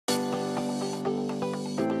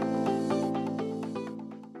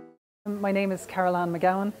My name is Caroline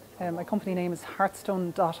McGowan. My company name is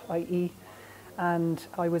Heartstone.ie, and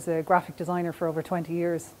I was a graphic designer for over 20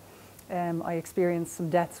 years. I experienced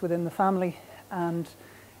some deaths within the family, and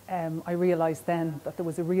I realised then that there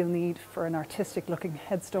was a real need for an artistic looking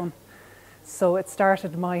headstone. So it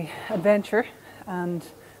started my adventure and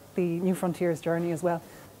the New Frontiers journey as well.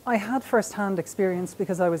 I had first-hand experience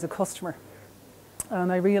because I was a customer,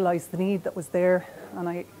 and I realised the need that was there, and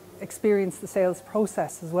I experienced the sales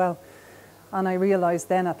process as well. And I realised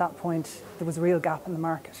then at that point there was a real gap in the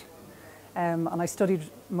market. And I studied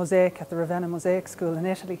mosaic at the Ravenna Mosaic School in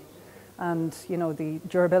Italy. And you know, the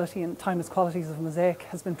durability and timeless qualities of mosaic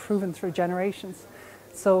has been proven through generations.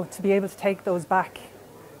 So to be able to take those back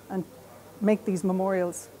and make these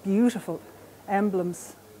memorials, beautiful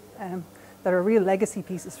emblems that are real legacy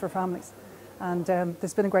pieces for families. And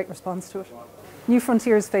there's been a great response to it. New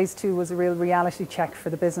Frontiers Phase 2 was a real reality check for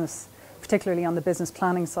the business, particularly on the business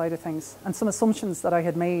planning side of things. And some assumptions that I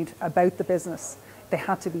had made about the business, they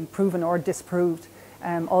had to be proven or disproved.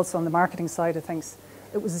 Also on the marketing side of things,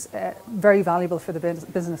 it was very valuable for the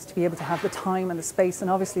business to be able to have the time and the space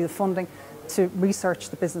and obviously the funding to research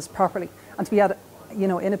the business properly, and to be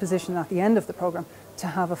in a position at the end of the programme to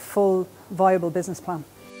have a full viable business plan.